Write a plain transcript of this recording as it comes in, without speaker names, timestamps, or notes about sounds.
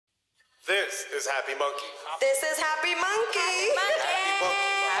This is Happy Munkey. This is Happy Munkey. Happy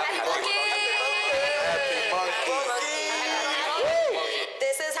Munkey. Happy Munkey.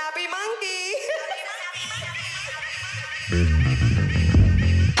 This is Happy Munkey.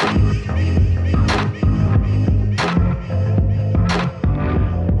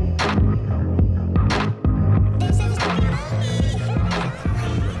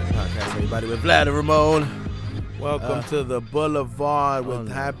 Podcast, everybody, with Vlad and Ramon. Welcome to the Boulevard with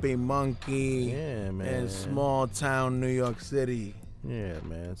Happy Munkey Yeah, man. in small town New York City. Yeah,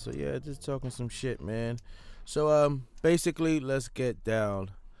 man. So yeah, just talking some shit, man. So basically, let's get down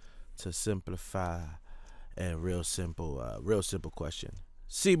to simplify and real simple question.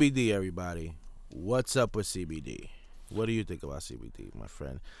 CBD, everybody. What's up with CBD? What do you think about CBD, my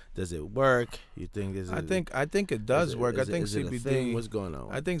friend? Does it work? You think I think it does work. I think is it a CBD. thing? What's going on?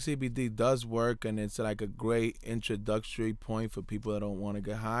 I think CBD does work, and it's like a great introductory point for people that don't want to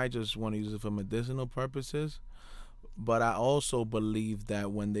get high, just want to use it for medicinal purposes. But I also believe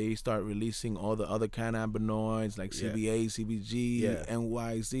that when they start releasing all the other cannabinoids like CBA, CBG,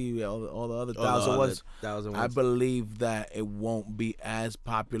 NYC, all the other thousand ones, I believe that it won't be as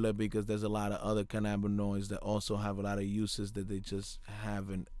popular because there's a lot of other cannabinoids that also have a lot of uses that they just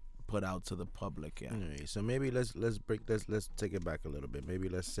haven't put out to the public yet. Right, so maybe let's take it back a little bit. Maybe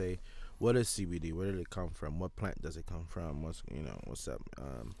let's say, what is CBD? Where did it come from? What plant does it come from? What's up?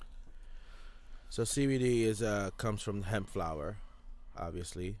 So CBD is comes from hemp flower,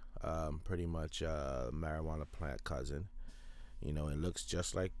 obviously. Pretty much marijuana plant cousin. You know, it looks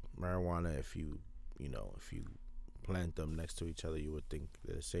just like marijuana. If you plant them next to each other, you would think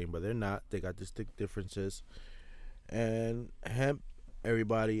they're the same, but they're not. They got distinct differences. And hemp,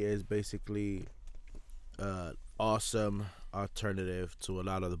 everybody, is basically awesome alternative to a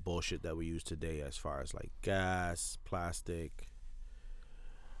lot of the bullshit that we use today, as far as like gas, plastic.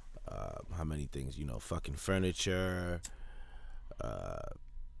 How many things, fucking furniture,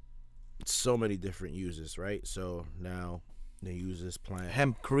 so many different uses, right? So now they use this plant,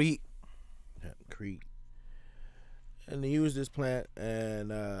 Hempcrete, and they use this plant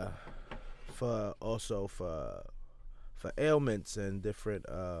and for ailments and different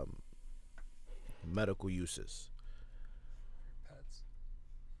medical uses. Pets.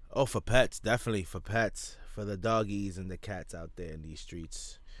 Oh, for pets, definitely for pets, for the doggies and the cats out there in these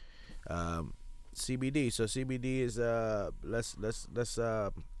streets. CBD. So CBD is let's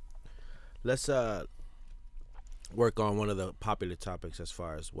work on one of the popular topics as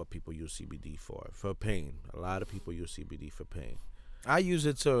far as what people use CBD for pain. A lot of people use CBD for pain. I use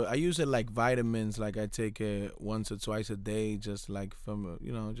it like vitamins. Like I take it once or twice a day, just like from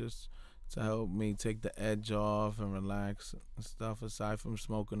just to help me take the edge off and relax and stuff. Aside from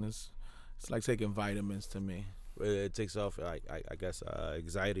smoking, it's like taking vitamins to me. It takes off, I guess,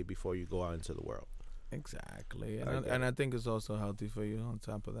 anxiety before you go out into the world. Exactly, and I think it's also healthy for you. On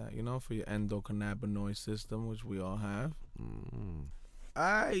top of that, for your endocannabinoid system, which we all have.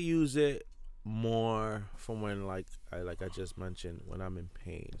 I use it more from when, like I just mentioned, when I'm in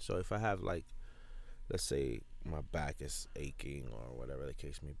pain. So if I have, like, let's say my back is aching or whatever the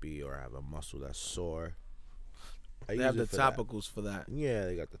case may be, or I have a muscle that's sore, they have the topicals for that. Yeah,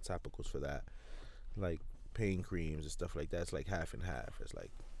 they got the topicals for that, like pain creams and stuff like that. It's like half and half. It's like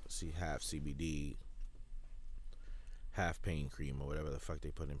half CBD, half pain cream, or whatever the fuck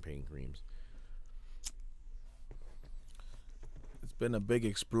they put in pain creams. It's been a big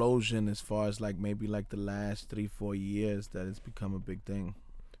explosion as far as maybe the last 3-4 years that it's become a big thing.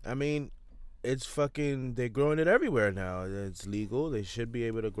 I mean, it's fucking, they're growing it everywhere now. It's legal. They should be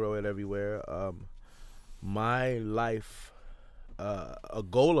able to grow it everywhere. My life, a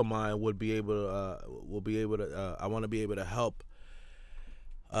goal of mine would be able to, I want to be able to help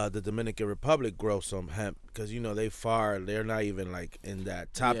the Dominican Republic grow some hemp, because they're not even in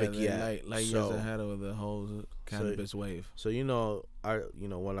that topic yet. Years ahead of the whole cannabis wave. So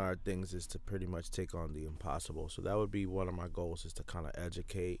one of our things is to pretty much take on the impossible. So that would be one of my goals, is to kind of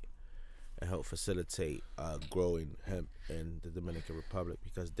educate and help facilitate growing hemp in the Dominican Republic,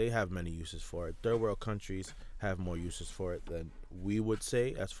 because they have many uses for it. Third world countries have more uses for it than we would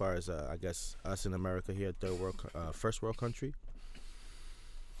say, as far as I guess us in America here, first world country.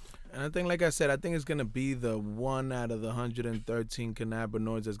 And I think, like I said, I think it's gonna be the one out of the 113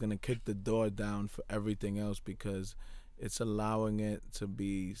 cannabinoids that's gonna kick the door down for everything else, because it's allowing it to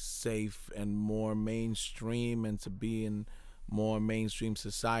be safe and more mainstream and to be in more mainstream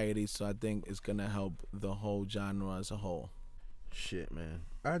society. So I think it's gonna help the whole genre as a whole. Shit, man,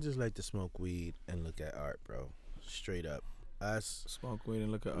 I just like to smoke weed and look at art, bro. Straight up. Smoke weed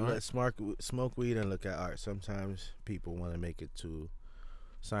and look at art. Smoke weed and look at art. Sometimes people want to make it to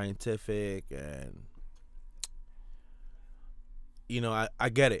scientific, and I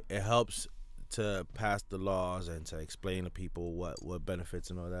get it. It helps to pass the laws and to explain to people what benefits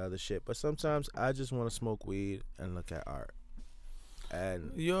and all that other shit. But sometimes I just want to smoke weed and look at art.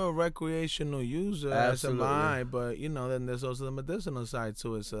 And you're a recreational user, absolutely. as am I, but then there's also the medicinal side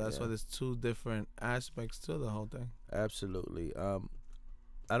to it. So that's why there's two different aspects to the whole thing. Absolutely.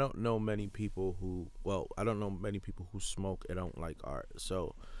 I don't know many people who smoke and don't like art.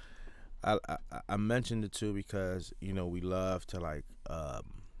 So I mentioned it too because we love to like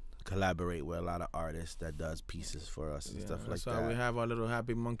collaborate with a lot of artists that does pieces for us and stuff like that. So we have our little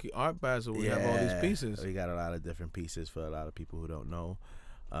Happy Munkey art basel. We have all these pieces. We got a lot of different pieces for a lot of people who don't know.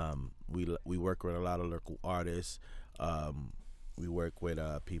 We work with a lot of local artists. We work with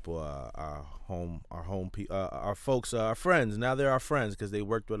people, our folks, our friends. Now they're our friends because they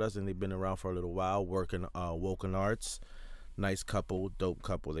worked with us and they've been around for a little while working Woken Arts. Nice couple, dope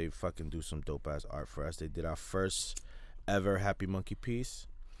couple. They fucking do some dope ass art for us. They did our first ever Happy Munkey piece.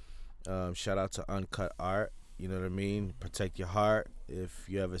 Shout out to Uncut Art. You know what I mean? Protect Your Heart. If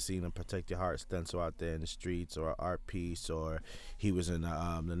you ever seen a Protect Your Heart stencil out there in the streets, or an art piece, or he was in the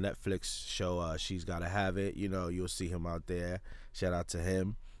Netflix show She's Gotta Have It, you'll see him out there. Shout out to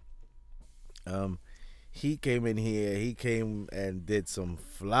him. He came in here. He came and did some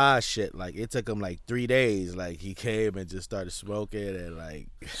fly shit. Like, it took him like 3 days. Like, he came and just started smoking and like.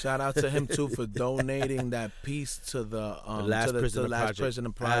 Shout out to him too for donating that piece to the Last Prisoner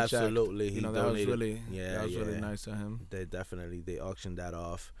Project. Absolutely, He that donated. was really nice of him. They auctioned that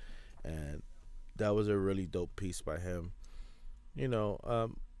off, and that was a really dope piece by him. We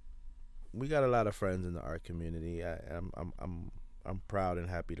got a lot of friends in the art community. I'm proud and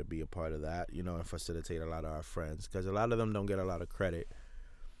happy to be a part of that, and facilitate a lot of our friends, because a lot of them don't get a lot of credit.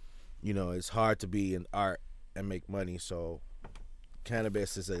 It's hard to be in art and make money, so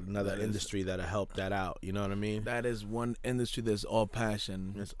cannabis is another industry that'll help that out. You know what I mean? That is one industry that's all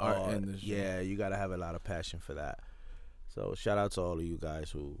passion. It's art industry. Yeah, you got to have a lot of passion for that. So shout out to all of you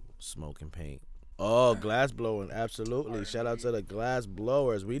guys who smoke and paint. Oh, glass blowing, absolutely. Shout out to the glass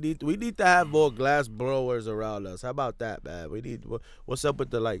blowers. We need to have more glass blowers around us. How about that, man? What's up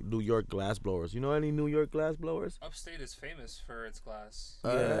with the New York glass blowers? You know any New York glass blowers? Upstate is famous for its glass.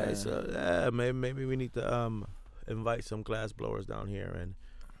 Maybe we need to invite some glass blowers down here and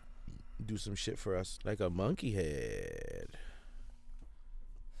do some shit for us, like a monkey head.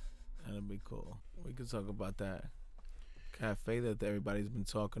 That'd be cool. We could talk about that cafe that everybody's been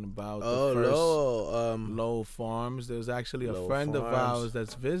talking about. Lowell Farms. There's actually a friend of ours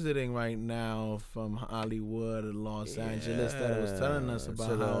that's visiting right now from Hollywood and Los Angeles that was telling us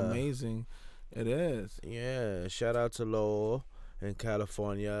about how amazing it is. Yeah, shout out to Lowell in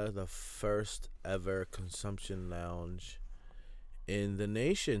California, the first ever consumption lounge in the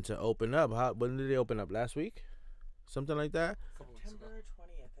nation to open up. When did they open up? Last week? Something like that? September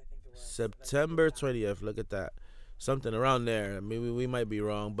 20th, I think it was. September 20th. Look at that. Something around there. Maybe we might be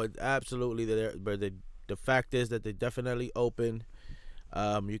wrong, but absolutely, the fact is that they definitely open.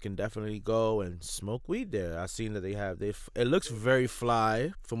 You can definitely go and smoke weed there. I've seen that it looks very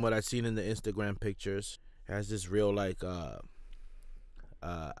fly from what I've seen in the Instagram pictures. It has this real I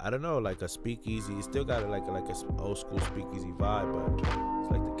don't know, like a speakeasy. It's still got like a old school speakeasy vibe, but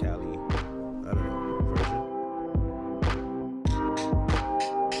it's like the Cali, I don't know, version.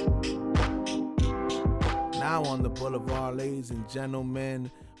 Now on the boulevard, ladies and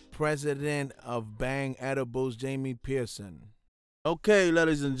gentlemen, president of Bhang Edibles, Jamie Pearson. Okay,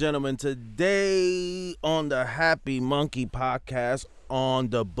 ladies and gentlemen, today on the Happy Munkey Podcast on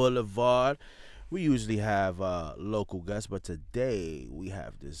the boulevard, we usually have local guests, but today we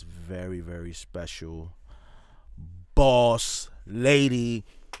have this very, very special boss lady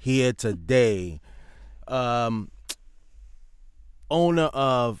here today. Owner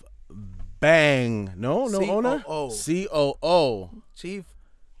of Bhang. Owner? COO. Chief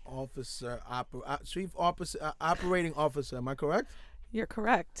Operating Officer. Am I correct? You're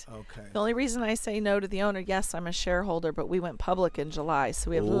correct. Okay. The only reason I say no to the owner, yes, I'm a shareholder, but we went public in July,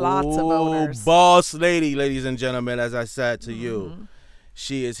 so we have lots of owners. Boss lady, ladies and gentlemen, as I said to you,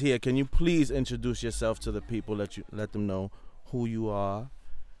 she is here. Can you please introduce yourself to the people? Let them know who you are,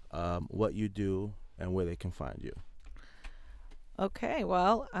 what you do, and where they can find you. Okay,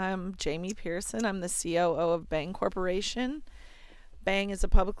 well, I'm Jamie Pearson. I'm the COO of Bhang Corporation. Bhang is a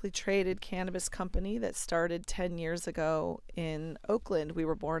publicly traded cannabis company that started 10 years ago in Oakland. We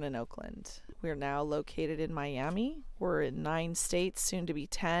were born in Oakland. We're now located in Miami. We're in 9 states, soon to be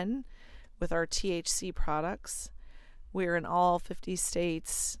 10, with our THC products. We're in all 50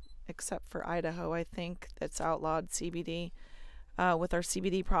 states, except for Idaho, I think, that's outlawed CBD. with our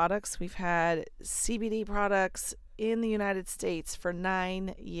CBD products. We've had CBD products in the United States for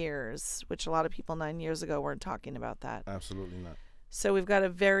 9 years, which a lot of people 9 years ago weren't talking about that. Absolutely not. So we've got a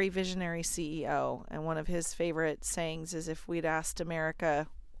very visionary CEO, and one of his favorite sayings is, if we'd asked America,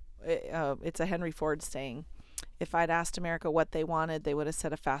 it's a Henry Ford saying, if I'd asked America what they wanted, they would have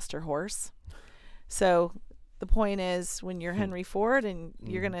said a faster horse. So the point is, when you're Henry Ford and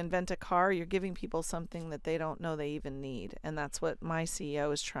you're going to invent a car, you're giving people something that they don't know they even need. And that's what my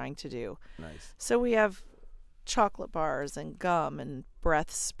CEO is trying to do. Nice. So we have chocolate bars and gum and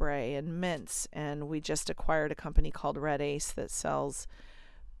breath spray and mints. And we just acquired a company called Red Ace that sells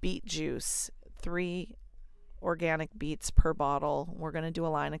beet juice, 3 organic beets per bottle. We're going to do a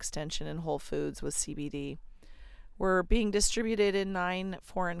line extension in Whole Foods with CBD. We're being distributed in 9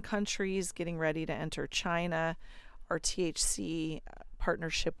 foreign countries, getting ready to enter China. Our THC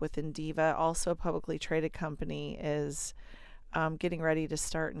partnership with Indiva, also a publicly traded company, is getting ready to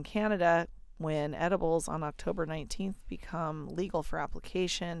start in Canada when edibles on October 19th become legal for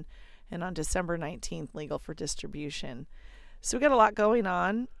application, and on December 19th legal for distribution. So we got a lot going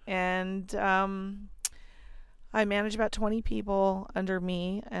on, and I manage about 20 people under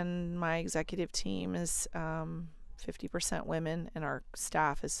me, and my executive team is 50% women, and our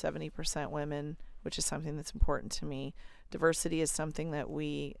staff is 70% women, which is something that's important to me. Diversity is something that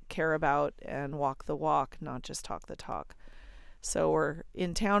we care about and walk the walk, not just talk the talk. So we're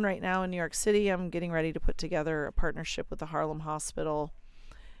in town right now in New York City. I'm getting ready to put together a partnership with the Harlem Hospital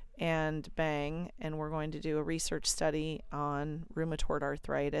and Bhang, and we're going to do a research study on rheumatoid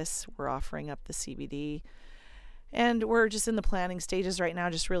arthritis. We're offering up the CBD. And we're just in the planning stages right now,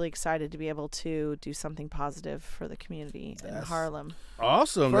 just really excited to be able to do something positive for the community in Harlem.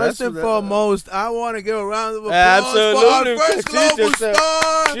 Awesome. First and foremost, I want to give a round of applause Absolutely. for our first global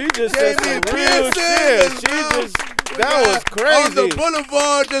star. She just said some Jamie real Pearson. shit. That was crazy. On the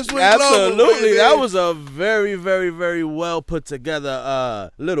boulevard, just went global. Absolutely. That was a very, very, very well put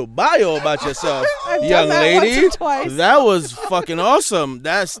together little bio about yourself, young lady. Once or twice. That was fucking awesome.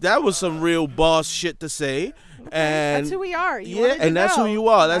 That was some real boss shit to say. And that's who we are. And that's who you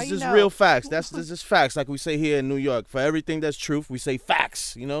are. That's now just you know. real facts. That's just facts. Like we say here in New York, for everything that's truth, we say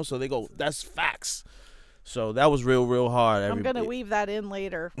facts. You know, so they go, that's facts. So that was real hard. I'm gonna weave that in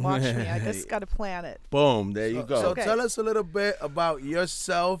later. Watch me. I just gotta plan it. Boom. There you go. So Okay. tell us a little bit about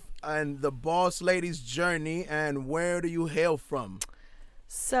yourself and the boss lady's journey, and where do you hail from?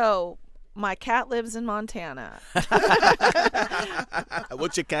 So my cat lives in Montana.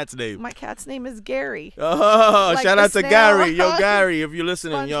 What's your cat's name? My cat's name is Gary. Oh, Like shout the out to snail. Gary. Yo, Gary, if you're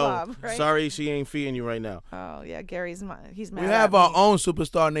listening, SpongeBob, right? sorry she ain't feeding you right now. Oh yeah, Gary's he's mad. We at have our me. own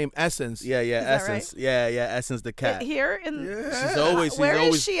superstar named Essence. Yeah, that Essence. Yeah, Essence the cat. Here in She's always. Where is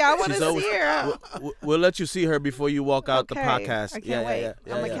always, she? I want to she's always- see her. We'll let you see her before you walk out the Okay. podcast. I can't wait.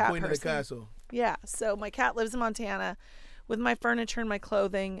 I'm a cat Queen of the person. castle. Yeah, so my cat lives in Montana with my furniture and my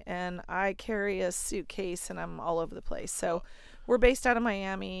clothing, and I carry a suitcase and I'm all over the place. So we're based out of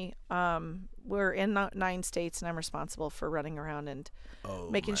Miami. We're in 9 states, and I'm responsible for running around and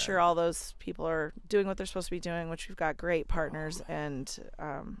making sure all those people are doing what they're supposed to be doing, which we've got great partners. And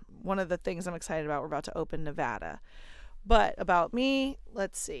one of the things I'm excited about, we're about to open Nevada. But about me,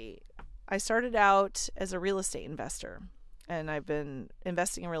 let's see. I started out as a real estate investor, and I've been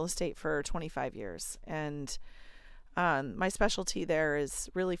investing in real estate for 25 years. And my specialty there is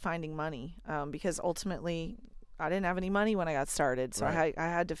really finding money, because ultimately I didn't have any money when I got started. So Right. I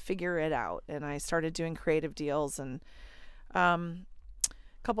had to figure it out, and I started doing creative deals. And a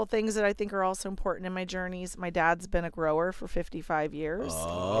couple things that I think are also important in my journeys. My dad's been a grower for 55 years.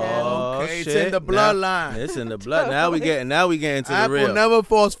 Okay, it's shit. in the bloodline. It's in the blood. Now we get into the Apple real. never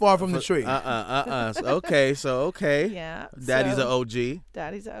falls far from the tree. Okay, okay. Yeah. Daddy's so an OG.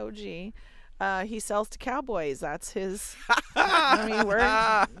 Daddy's an OG. He sells to cowboys. That's his. I mean,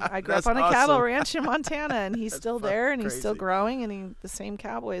 I grew up That's on a cattle awesome. ranch in Montana, and he's still there, and he's still crazy. growing, and the same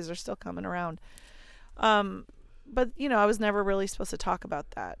cowboys are still coming around. But I was never really supposed to talk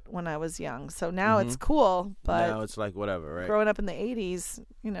about that when I was young. So now it's cool. But Now it's like whatever, right? growing up in the '80s,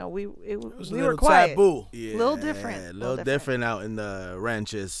 we It was a were little quiet. taboo. Yeah, little different, A little little different out in the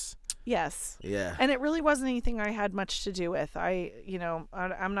ranches. Yes. Yeah. And it really wasn't anything I had much to do with.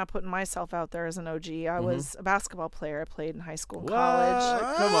 I'm not putting myself out there as an OG. I was a basketball player. I played in high school and college.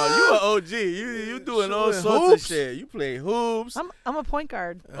 Come on, you an OG. You doing all Shooting sorts hoops? of shit. You play hoops. I'm a point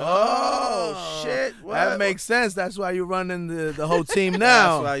guard. Oh shit! That makes sense. That's why you're running the whole team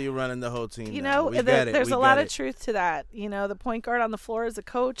now. That's why you're running the whole team. You now. know, We get it. there's We a lot get of it. truth to that. The point guard on the floor is a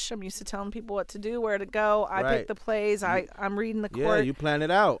coach. I'm used to telling people what to do, where to go. I Right. pick the plays. I'm reading the Yeah, court. you plan it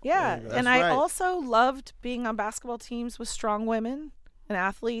out. Yeah, Yeah, That's and I right. also loved being on basketball teams with strong women and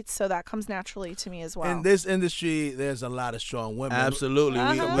athletes, so that comes naturally to me as well. In this industry, there's a lot of strong women. Absolutely.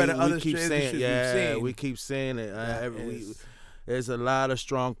 Uh-huh. We keep saying, industries we keep saying it. it's- There's a lot of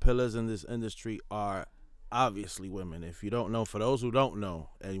strong pillars in this industry are obviously women. If you don't know, for those who don't know,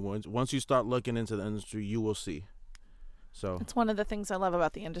 and once you start looking into the industry, you will see. So It's one of the things I love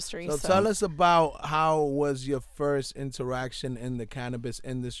about the industry. So tell us about how was your first interaction in the cannabis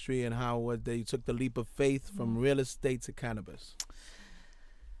industry and how you took the leap of faith from real estate to cannabis.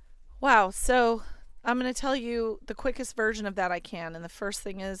 Wow. So I'm going to tell you the quickest version of that I can. And the first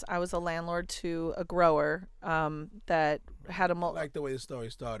thing is I was a landlord to a grower that had a I like the way the story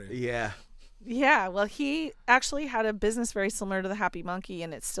started. yeah. Yeah, well, he actually had a business very similar to the Happy Munkey,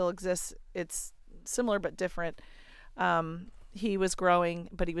 and it still exists. It's similar but different. He was growing,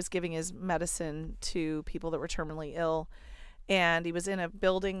 but he was giving his medicine to people that were terminally ill. And he was in a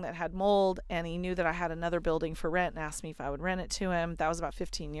building that had mold, and he knew that I had another building for rent and asked me if I would rent it to him. That was about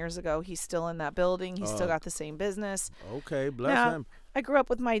 15 years ago. He's still in that building. He's still got the same business. Okay, bless Now, him. I grew up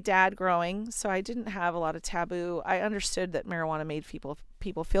with my dad growing, so I didn't have a lot of taboo. I understood that marijuana made people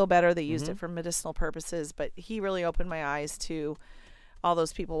feel better. They used it for medicinal purposes, but he really opened my eyes to all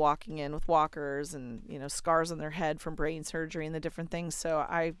those people walking in with walkers and, you know, scars on their head from brain surgery and the different things. So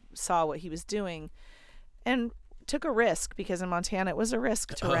I saw what he was doing and took a risk, because in Montana it was a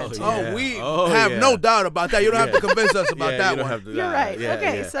risk to rent. yeah. Oh, we Oh, have yeah. no doubt about that. You don't have to convince us about Yeah, that you don't one. have to- You're right. yeah,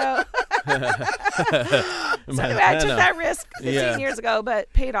 okay, yeah. so so anyway, I took that risk 15 Yeah. years ago,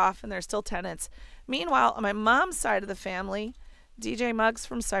 but paid off, and there's still tenants. Meanwhile, on my mom's side of the family, DJ Muggs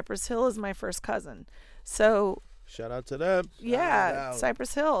from Cypress Hill is my first cousin. So Shout out to them. yeah, out.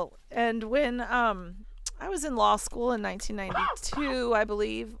 Cypress Hill. And when I was in law school in 1992, I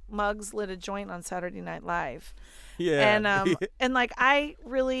believe, Muggs lit a joint on Saturday Night Live. Yeah. And and like I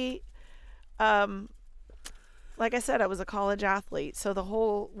really like I said, I was a college athlete, so the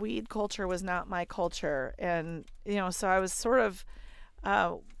whole weed culture was not my culture. And you know, so I was sort of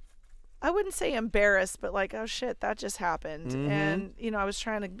I wouldn't say embarrassed, but like, oh shit, that just happened. And you know, I was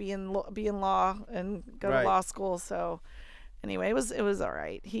trying to be in law and go Right. to law school. So anyway, it was all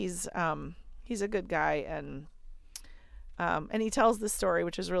right. He's a good guy, and he tells the story,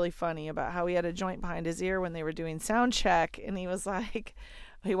 which is really funny, about how he had a joint behind his ear when they were doing sound check, and he was like,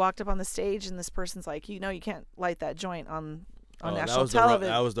 he walked up on the stage, and this person's like, you know, you can't light that joint on national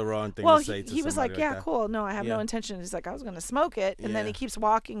television. That was the wrong thing Well, to say to he was like, somebody yeah, that. cool. No, I have no Yeah. intention. He's like, I was going to smoke it. And then Yeah. he keeps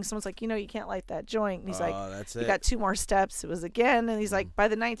walking. Someone's like, you know, you can't light that joint. And he's like, Oh, that's you it. got 2 more steps. It was again. And he's like, by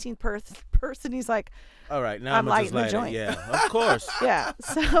the 19th person, he's like, All right, now I'm I'm just lighting the light it. joint. Yeah, of course. yeah.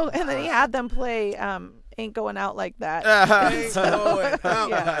 So, and then he had them play Ain't Going Out Like That. Ain't going out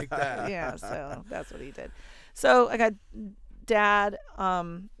Yeah. like that. Yeah, so that's what he did. So I got dad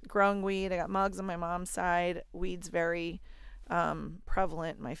growing weed. I got Muggs on my mom's side. Weed's very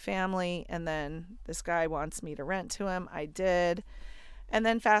prevalent in my family. And then this guy wants me to rent to him. I did. And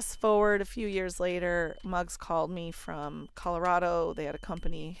then fast forward a few years later, Muggs called me from Colorado. They had a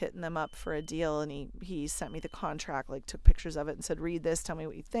company hitting them up for a deal, and he sent me the contract, like took pictures of it and said, read this, tell me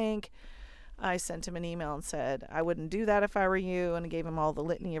what you think. I sent him an email and said, I wouldn't do that if I were you, and I gave him all the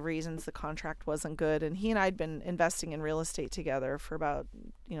litany of reasons the contract wasn't good. And he and I had been investing in real estate together for about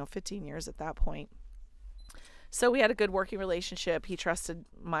 15 years at that point. So we had a good working relationship. He trusted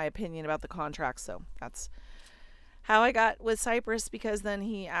my opinion about the contract, so that's how I got with Cypress, because then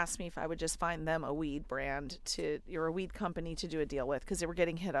he asked me if I would just find them a weed brand or a weed company to do a deal with, because they were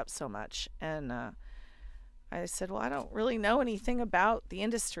getting hit up so much. And I said, well, I don't really know anything about the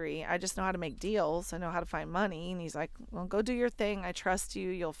industry. I just know how to make deals. I know how to find money. And he's like, well, go do your thing. I trust you.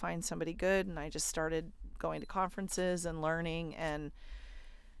 You'll find somebody good. And I just started going to conferences and learning, and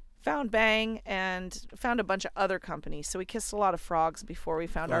found Bhang and found a bunch of other companies. So we kissed a lot of frogs before we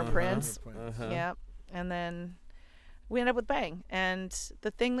found our prince. Yeah. And then we ended up with Bhang. And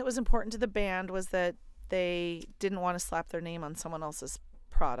the thing that was important to the band was that they didn't want to slap their name on someone else's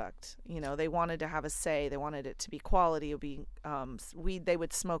product. They wanted to have a say. They wanted it to be quality. It would be weed they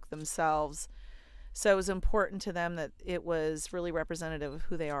would smoke themselves. So it was important to them that it was really representative of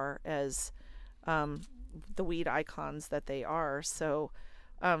who they are as the weed icons that they are. So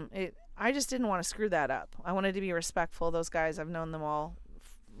I just didn't want to screw that up. I wanted to be respectful of those guys. I've known them all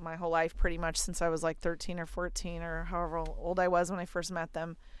my whole life, pretty much since I was like 13 or 14 or however old I was when I first met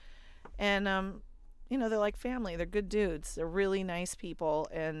them. And they're like family. They're good dudes. They're really nice people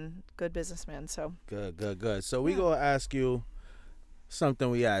and good businessmen. So Good. So we gonna ask you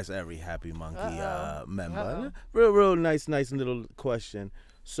something we ask every Happy Monkey member. Real nice little question.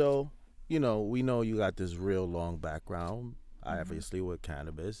 So we know you got this real long background. Obviously with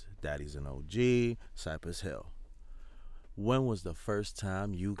cannabis, Daddy's an OG, Cypress Hill. When was the first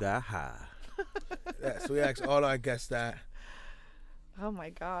time you got high? Yeah, so we asked all our guests that. Oh my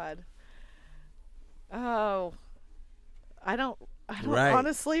God. Oh, I don't Right.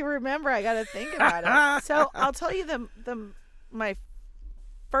 honestly remember. I got to think about it. So I'll tell you my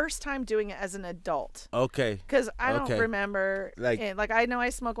first time doing it as an adult. Okay. Because I don't Okay. remember, Like- I know I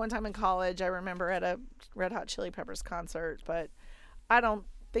smoked one time in college. I remember at a Red Hot Chili Peppers concert, but I don't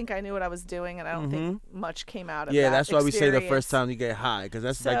think I knew what I was doing, and I don't think much came out of that. Yeah, that's why we say the experience. first time you get high, because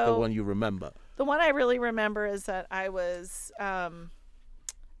that's like the So- one you remember. The one I really remember is that I was,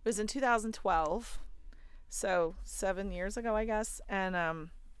 it was in 2012, so 7 years ago, I guess, and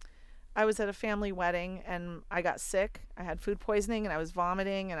I was at a family wedding, and I got sick. I had food poisoning, and I was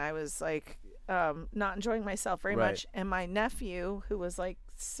vomiting, and I was like not enjoying myself very Right. much. And my nephew, who was like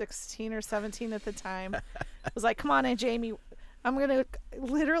 16 or 17 at the time, was like, "Come on, Aunt Jamie, I'm going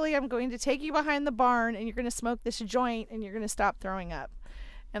to take you behind the barn, and you're going to smoke this joint, and you're going to stop throwing up."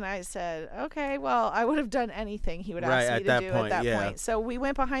 And I said, "Okay, well, I would have done anything he would Right, ask me at to that do point, at that yeah. point." So we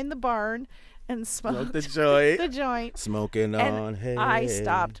went behind the barn and Smoke smoked the joint. the joint. Smoking And on hay. I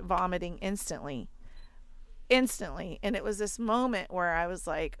stopped vomiting instantly. And it was this moment where I was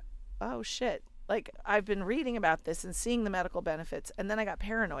like, oh shit. Like, I've been reading about this and seeing the medical benefits. And then I got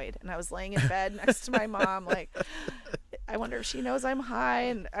paranoid, and I was laying in bed next to my mom. Like, I wonder if she knows I'm high.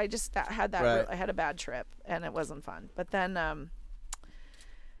 And I just had that. Right. I had a bad trip, and it wasn't fun. But then,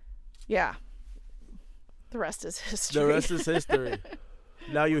 yeah, the rest is history. The rest is history.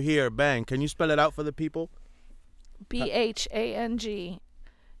 Now you're here. Bang. Can you spell it out for the people? Bhang.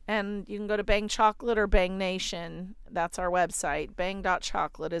 And you can go to Bang Chocolate or Bang Nation. That's our website.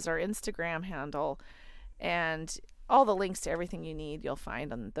 Bang.chocolate is our Instagram handle. And all the links to everything you need you'll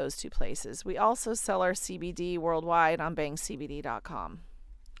find on those two places. We also sell our CBD worldwide on bangcbd.com.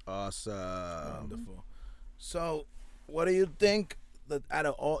 Awesome. Wonderful. So, what do you think that out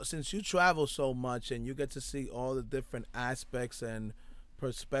of all, since you travel so much and you get to see all the different aspects and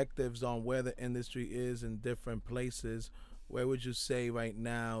perspectives on where the industry is in different places, where would you say right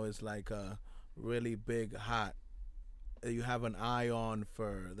now is like a really big hot that you have an eye on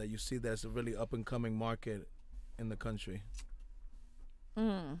for, that you see that's a really up and coming market in the country?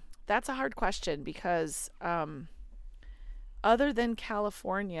 That's a hard question because other than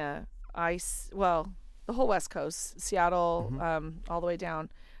California, the whole West Coast, Seattle, all the way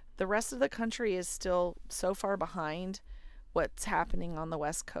down, the rest of the country is still so far behind what's happening on the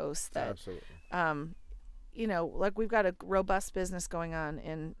West Coast that Absolutely. you know, like we've got a robust business going on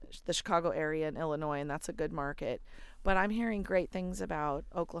in the Chicago area and Illinois, and that's a good market. But I'm hearing great things about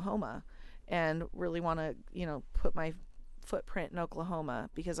Oklahoma and really want to, you know, put my footprint in Oklahoma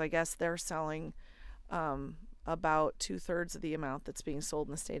because I guess they're selling about 2/3 of the amount that's being sold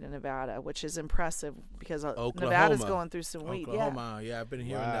in the state of Nevada, which is impressive because Nevada's going through some weed. Oklahoma, yeah, I've been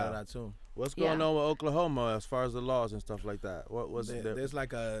hearing that a lot too. What's going on with Oklahoma as far as the laws and stuff like that? What was there's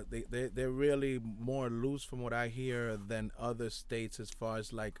like they're really more loose from what I hear than other states as far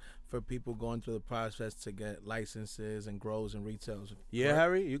as like for people going through the process to get licenses and grows and retails. Yeah,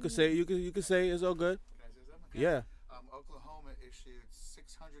 Harry, you could say you could say it's all good. Can I say something? Okay. Yeah. Oklahoma issued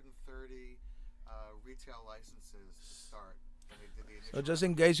 630 retail licenses to start. When they did the initial So just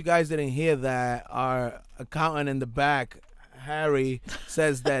in case you guys didn't hear that, our accountant in the back, Harry,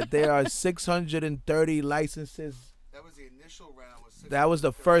 says that there are 630 licenses. That was the initial round. That was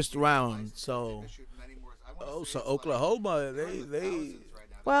the first 630 round. licenses. So They've issued many more. I wanna Oh, say so it's like Oklahoma, they thousands right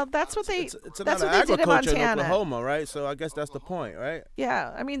now. Well, that's what they it's a that's lot what of they did in agriculture in Montana. Oklahoma, right? So I guess that's the point, right?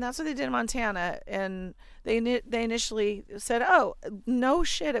 Yeah, I mean that's what they did in Montana, and they initially said, "Oh, no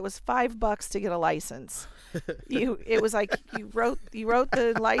shit, it was $5 to get a license." It was like you wrote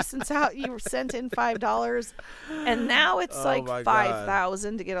the license out, you sent in $5, and now it's Oh like my God.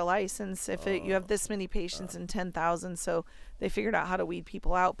 5,000 to get a license if you have this many patients and 10,000. So they figured out how to weed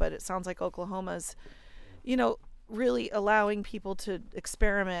people out, but it sounds like Oklahoma's, you know, really allowing people to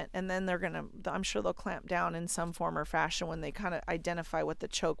experiment, and then I'm sure they'll clamp down in some form or fashion when they kind of identify what the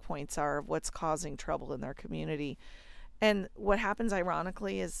choke points are of what's causing trouble in their community. And what happens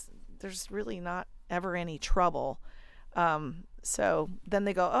ironically is there's really not ever any trouble. So then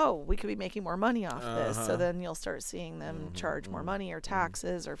they go, oh, we could be making more money off this. So then you'll start seeing them charge more money or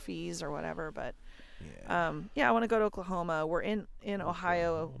taxes or fees or whatever. But I want to go to Oklahoma. We're in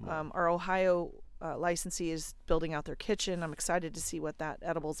Ohio. Our Ohio licensee is building out their kitchen. I'm excited to see what that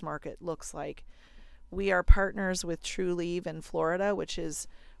edibles market looks like. We are partners with True Leave in Florida, which is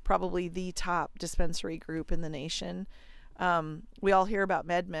probably the top dispensary group in the nation. We all hear about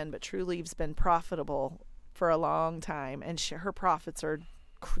MedMen, but True Leave's been profitable for a long time, and her profits are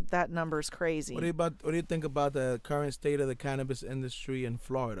that number's crazy. What do you think about the current state of the cannabis industry in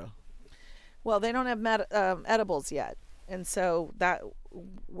Florida? Well, they don't have edibles yet, and so that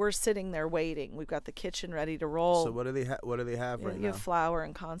we're sitting there waiting. We've got the kitchen ready to roll. So what do they have right you now? have flour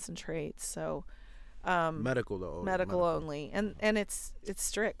and concentrates. So medical though. medical only, and it's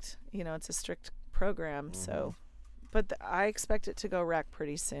strict. It's a strict program. So, but I expect it to go rec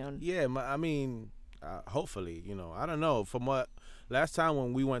pretty soon. Yeah, I mean, hopefully, I don't know. From what last time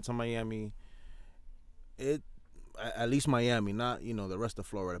when we went to Miami, at least Miami, not the rest of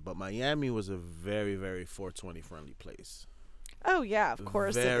Florida, but Miami was a very, very 420 friendly place. Oh yeah, of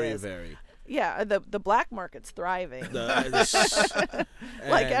course it is. Very. Yeah, the black market's thriving. Like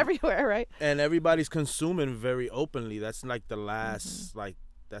everywhere, right? And everybody's consuming very openly. That's like the last,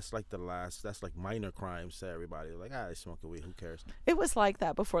 that's like minor crimes to everybody. Like, they smoking weed, who cares? It was like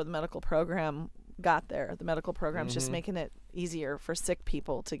that before the medical program got there. The medical program's just making it easier for sick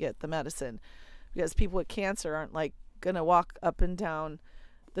people to get the medicine, because people with cancer aren't like gonna walk up and down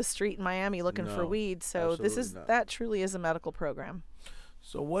the street in Miami looking for weed. So that truly is a medical program.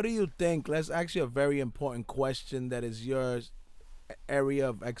 So what do you think? That's actually a very important question that is your area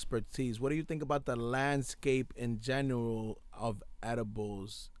of expertise. What do you think about the landscape in general of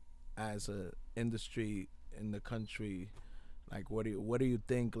edibles as a industry in the country? Like, what do you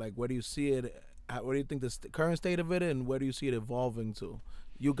think? Like, where do you see it? What do you think the current state of it, and where do you see it evolving to?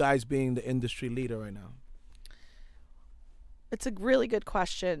 You guys being the industry leader right now. It's a really good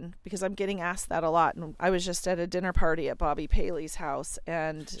question, because I'm getting asked that a lot. And I was just at a dinner party at Bobby Paley's house,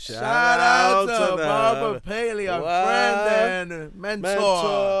 and shout out to Barbara Paley, our friend and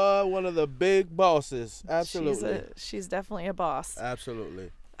mentor, one of the big bosses. Absolutely, she's definitely a boss.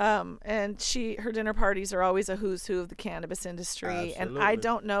 Absolutely. And her dinner parties are always a who's who of the cannabis industry. Absolutely. And I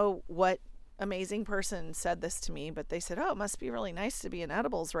don't know what amazing person said this to me, but they said, "Oh, it must be really nice to be in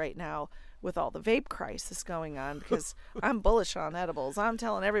edibles right now with all the vape crisis going on," because I'm bullish on edibles. I'm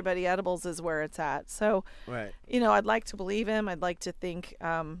telling everybody edibles is where it's at. So, right. I'd like to believe him. I'd like to think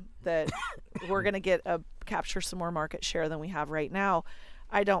that we're going to capture some more market share than we have right now.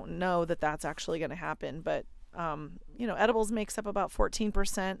 I don't know that that's actually going to happen, but edibles makes up about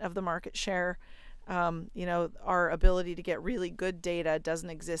 14% of the market share. Our ability to get really good data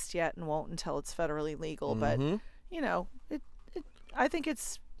doesn't exist yet and won't until it's federally legal. But, I think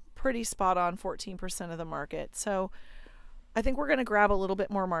it's pretty spot on, 14% of the market. So I think we're going to grab a little bit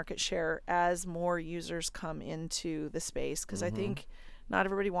more market share as more users come into the space, because I think not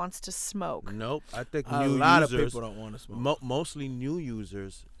everybody wants to smoke. Nope. I think a lot of people don't want to smoke. Mostly new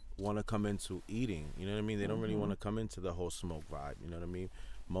users want to come into eating. You know what I mean? They don't really want to come into the whole smoke vibe. You know what I mean?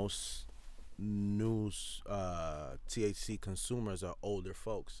 Most new THC consumers are older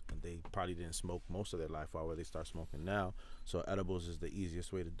folks, and they probably didn't smoke most of their life. Why would they start smoking now? So edibles is the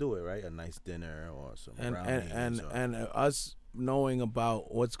easiest way to do it, right? A nice dinner or some brownies. And us knowing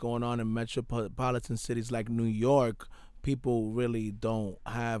about what's going on in metropolitan cities like New York, people really don't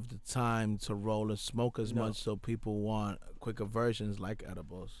have the time to roll and smoke as much, so people want quicker versions like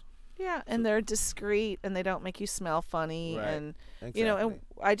edibles. Yeah, and they're discreet, and they don't make you smell funny. Right. And Exactly. and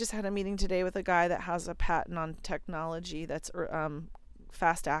I just had a meeting today with a guy that has a patent on technology that's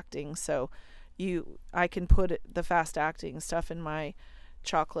fast acting. So I can put the fast acting stuff in my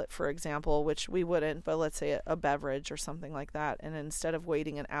chocolate, for example, which we wouldn't, but let's say a beverage or something like that, and instead of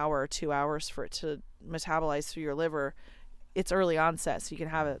waiting an hour or 2 hours for it to metabolize through your liver, it's early onset, so you can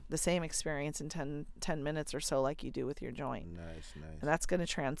have the same experience in 10 minutes or so, like you do with your joint. Nice. And that's going to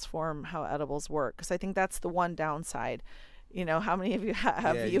transform how edibles work, because I think that's the one downside. How many of you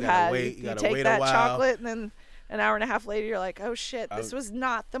have you take that chocolate, and then an hour and a half later you're like, oh shit, this was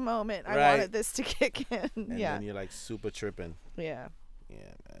not the moment I wanted this to kick in. And then you're like super tripping. Yeah,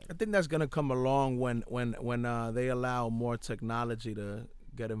 man. I think that's gonna come along when they allow more technology to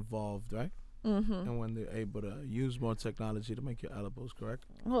get involved, right? And when they're able to use more technology to make your edibles, correct?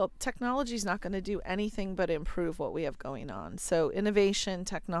 Well, technology is not going to do anything but improve what we have going on. So innovation,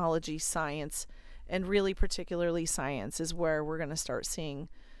 technology, science, and really particularly science is where we're going to start seeing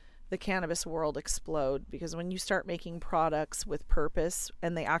the cannabis world explode, because when you start making products with purpose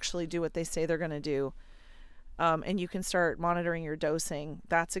and they actually do what they say they're going to do, and you can start monitoring your dosing,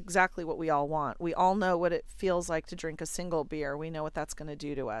 that's exactly what we all want. We all know what it feels like to drink a single beer. We know what that's going to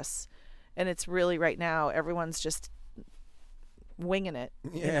do to us. And it's really, right now, everyone's just winging it.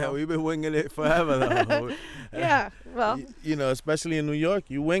 Yeah, we've been winging it forever, though. Yeah, well. Especially in New York,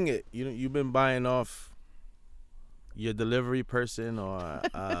 you wing it. You've been buying off your delivery person or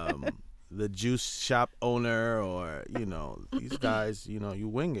the juice shop owner, or, these guys, you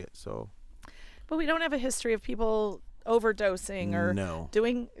wing it, so. But we don't have a history of people overdosing or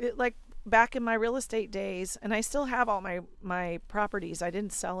doing it like back in my real estate days. And I still have all my properties. I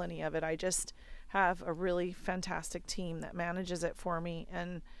didn't sell any of it. I just have a really fantastic team that manages it for me.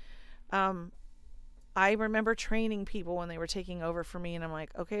 And I remember training people when they were taking over for me, and I'm like,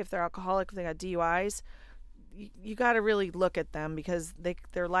 okay, if they're alcoholic, if they got DUIs, you got to really look at them, because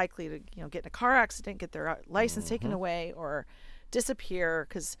they're likely to get in a car accident, get their license taken away, or disappear,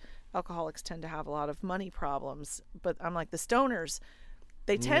 because alcoholics tend to have a lot of money problems. But I'm like, the stoners,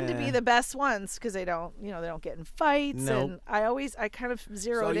 they tend to be the best ones, because they don't get in fights. And I kind of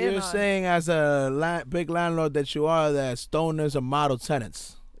zeroed in on. So you're saying, as a big landlord that you are, that stoners are model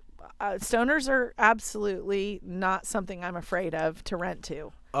tenants? Stoners are absolutely not something I'm afraid of to rent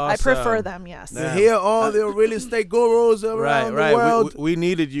to. Awesome. I prefer them, yes. Now, here all the real estate gurus around the world. We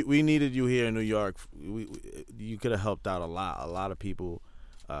needed you. We needed you here in New York. You could have helped out a lot. A lot of people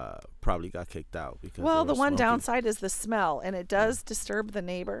probably got kicked out because. Well, the one downside is the smell, and it does disturb the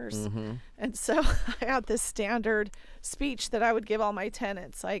neighbors. And so I had this standard speech that I would give all my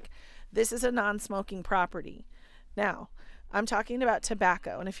tenants, like, "This is a non-smoking property." Now, I'm talking about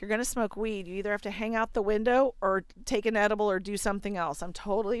tobacco, and if you're going to smoke weed, you either have to hang out the window or take an edible or do something else. I'm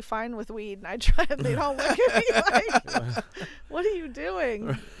totally fine with weed, and I try, and they don't look at me like, what are you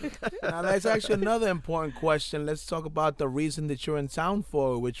doing? Now, that's actually another important question. Let's talk about the reason that you're in town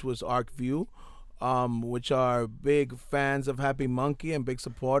for, which was ArcView, which are big fans of Happy Munkey and big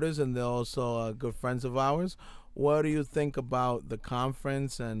supporters, and they're also good friends of ours. What do you think about the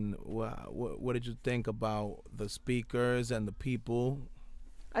conference, and what did you think about the speakers and the people?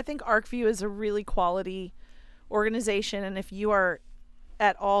 I think ArcView is a really quality organization, and if you are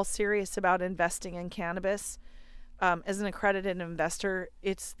at all serious about investing in cannabis, as an accredited investor,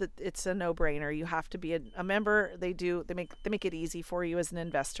 it's a no-brainer. You have to be a member. They make it easy for you as an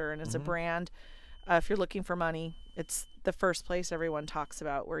investor, and as a brand. If you're looking for money, it's the first place everyone talks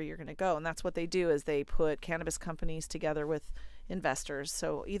about where you're going to go. And that's what they do, is they put cannabis companies together with investors.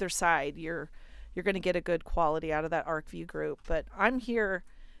 So either side, you're going to get a good quality out of that ArcView group. But I'm here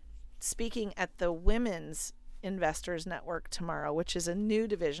speaking at the Women's Investors Network tomorrow, which is a new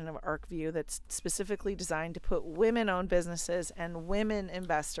division of ArcView that's specifically designed to put women-owned businesses and women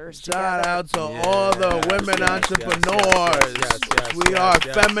investors together. Shout out to all the women entrepreneurs. We are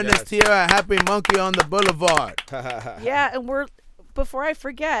feminists here at Happy Munkey on the boulevard. Yeah, and before I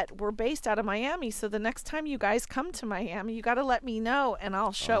forget, we're based out of Miami, so the next time you guys come to Miami, you got to let me know, and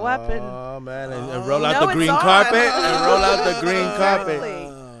I'll show up and roll out the green carpet. And roll out the green carpet. Exactly.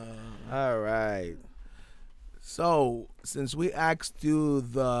 All right. So, since we asked you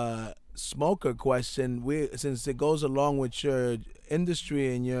the smoker question, since it goes along with your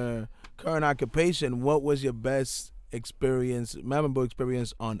industry and your current occupation, what was your best memorable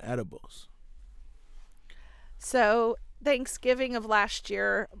experience on edibles? So, Thanksgiving of last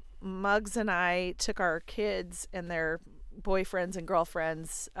year, Muggs and I took our kids and their boyfriends and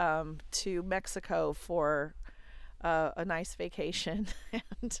girlfriends to Mexico for a nice vacation,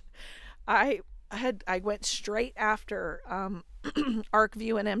 and I went straight after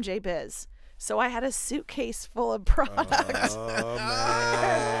ArcView and MJ Biz. So I had a suitcase full of product. Oh,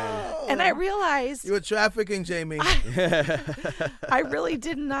 man. And I realized... You were trafficking, Jamie. I really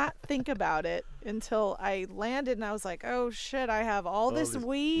did not think about it until I landed, and I was like, oh, shit, I have all this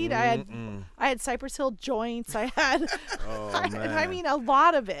weed. I had Cypress Hill joints. I had... I mean, a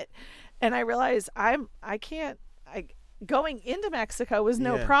lot of it. And I realized going into Mexico was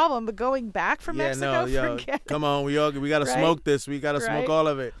no problem, but going back from Mexico, forget it. Come on, we got to smoke this. We got to smoke all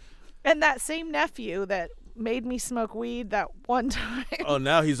of it. And that same nephew that made me smoke weed that one time. Oh,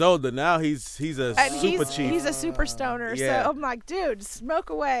 now he's older. Now he's a super chief. He's a super stoner. Yeah. So I'm like, dude, smoke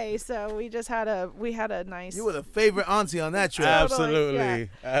away. So we had a nice. You were the favorite auntie on that trip.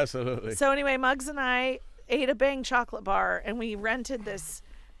 Absolutely, absolutely. So anyway, Muggs and I ate a Bhang chocolate bar, and we rented this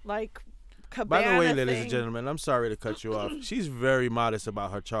cabana. By the way, ladies and gentlemen, I'm sorry to cut you off. She's very modest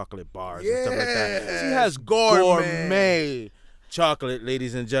about her chocolate bars and stuff like that. She has gourmet chocolate,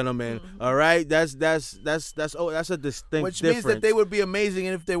 ladies and gentlemen. All right, that's a distinct difference. Which means that they would be amazing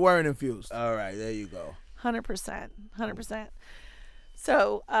if they weren't infused. All right, there you go. 100%.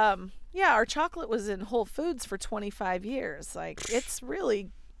 So, our chocolate was in Whole Foods for 25 years. Like, it's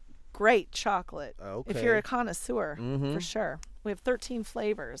really great chocolate. Okay. If you're a connoisseur, for sure. We have 13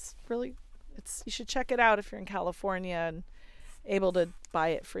 flavors. Really, you should check it out if you're in California and able to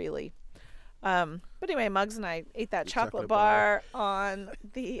buy it freely. But anyway, Muggs and I ate that chocolate bar on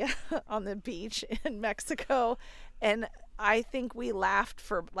the beach in Mexico, and I think we laughed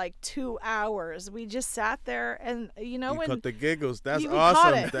for like 2 hours. We just sat there, and you when caught the giggles. That's we caught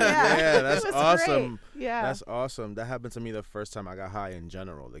awesome. it. Yeah, that's It was awesome. great. Yeah, That's awesome. That happened to me the first time I got high in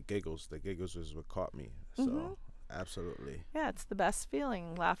general. The giggles was what caught me. So absolutely. Yeah, it's the best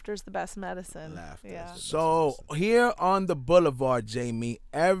feeling. Laughter's the best medicine. Yeah. So here on the Boulevard, Jamie,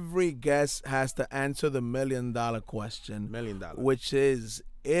 every guest has to answer the $1 million question. $1 million. Which is,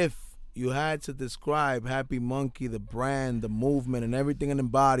 if you had to describe Happy Munkey, the brand, the movement, and everything it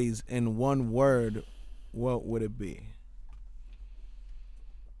embodies in one word, what would it be?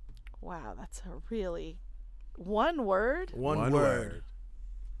 Wow, that's a really one word. One word.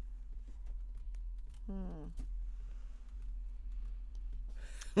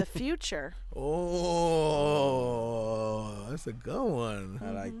 The future. Oh, that's a good one.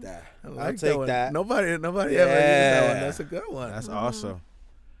 I like that. I'll take that. Nobody ever used that one. That's a good one. That's awesome.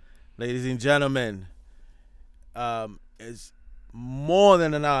 Ladies and gentlemen, it's more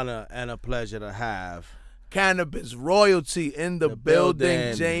than an honor and a pleasure to have Cannabis royalty in the building.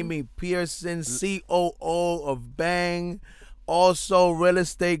 building. Jamie Pearson, COO of Bhang, also real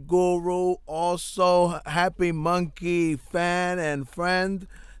estate guru, also Happy Munkey fan and friend.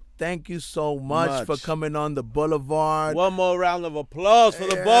 Thank you so much for coming on the Boulevard. One more round of applause for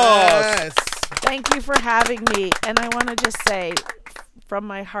the boss. Thank you for having me. And I want to just say from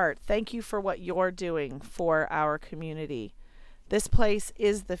my heart, thank you for what you're doing for our community. This place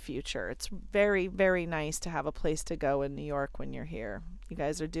is the future. It's very, very nice to have a place to go in New York when you're here. You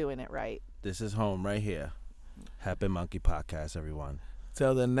guys are doing it right. This is home right here. Happy Munkey Podcast, everyone.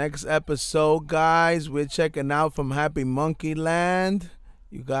 Till the next episode, guys, we're checking out from Happy Munkey Land.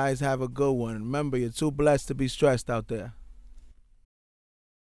 You guys have a good one. Remember, you're too blessed to be stressed out there.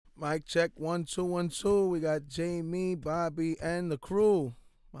 Mic check 1 2 1 2. We got Jamie, Bobby, and the crew.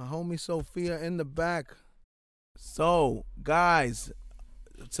 My homie Sophia in the back. So, guys,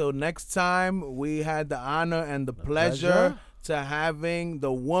 till next time, we had the honor and the pleasure to having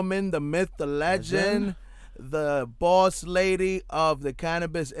the woman, the myth, the legend, the boss lady of the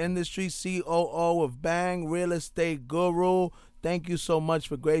cannabis industry, COO of Bhang, real estate guru. Thank you so much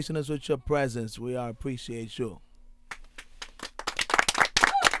for gracing us with your presence. We appreciate you.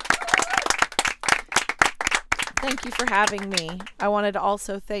 Thank you for having me. I wanted to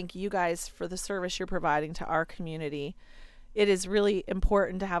also thank you guys for the service you're providing to our community. It is really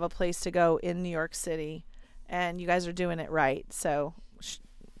important to have a place to go in New York City, and you guys are doing it right. So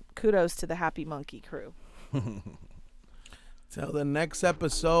kudos to the Happy Munkey crew. Till the next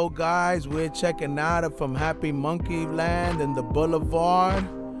episode, guys, we're checking out from Happy Munkey Land and the Boulevard.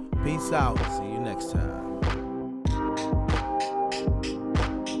 Peace out. See you next time.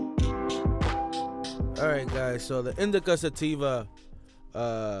 All right, guys. So the indica sativa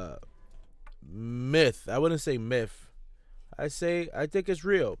myth. I wouldn't say myth. I think it's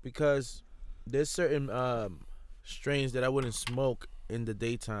real because there's certain strains that I wouldn't smoke in the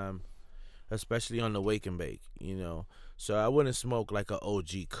daytime, especially on the wake and bake, you know. So I wouldn't smoke like a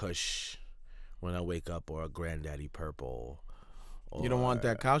OG Kush when I wake up, or a Granddaddy Purple. You don't want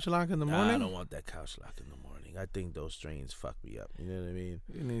that couch lock in the morning? I don't want that couch lock in the morning. I think those strains fuck me up. You know what I mean?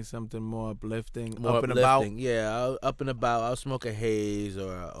 You need something more uplifting. More up and uplifting. about. Yeah, up and about. I'll smoke a haze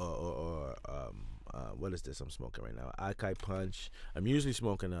or what is this I'm smoking right now? Acai Punch. I'm usually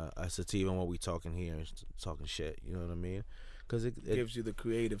smoking a sativa when we talking here and talking shit. You know what I mean? Because it gives you the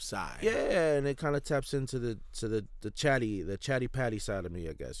creative side. Yeah, and it kind of taps into the chatty patty side of me,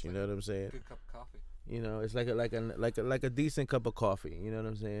 I guess. You know what I'm saying? Good cup of coffee. You know, it's like a decent cup of coffee. You know what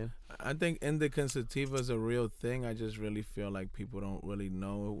I'm saying? I think indica sativa is a real thing. I just really feel like people don't really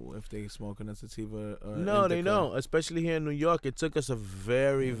know if they smoking a sativa or no, indica. they don't. Especially here in New York, it took us a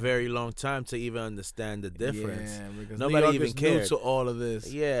very, very long time to even understand the difference. Yeah, because nobody New York even is cared new to all of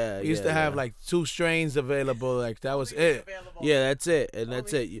this. Yeah, we used to have like 2 strains available. Like that was it. Yeah, that's it, and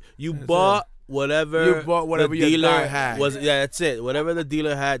that's it. You bought whatever the dealer your guy had. Yeah, that's it. Whatever the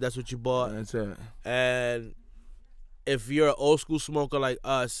dealer had, that's what you bought. That's it. And if you're an old school smoker like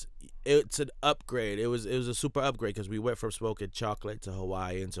us, it's an upgrade. It was a super upgrade because we went from smoking chocolate to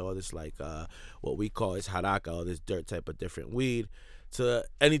Hawaiian to all this like what we call is haraka, all this dirt type of different weed, to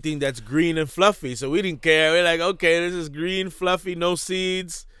anything that's green and fluffy. So we didn't care. We're like, okay, this is green, fluffy, no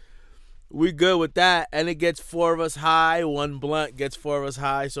seeds. We good with that, and it gets 4 of us high. 1 blunt gets 4 of us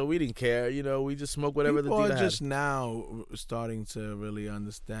high, so we didn't care. You know, we just smoke whatever People the dealer are just had. now starting to really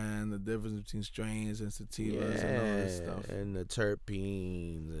understand the difference between strains and sativas and all this stuff. And the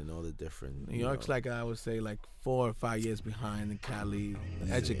terpenes and all the different. New York's like, I would say, like 4 or 5 years behind in Cali,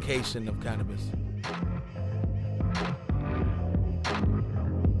 the education of cannabis.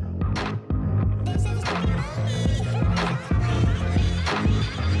 This is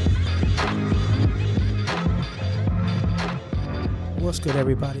What's good,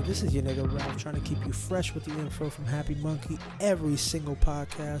 everybody? This is your nigga Ralph, trying to keep you fresh with the info from Happy Munkey every single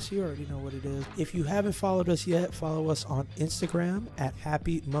podcast. You already know what it is. If you haven't followed us yet, follow us on Instagram at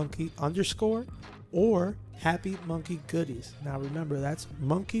 @HappyMunkey_ or Happy Munkey Goodies. Now remember, that's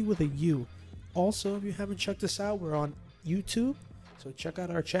monkey with a U. Also, if you haven't checked us out, we're on YouTube. So check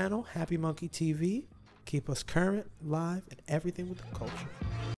out our channel, Happy Munkey TV. Keep us current, live, and everything with the culture.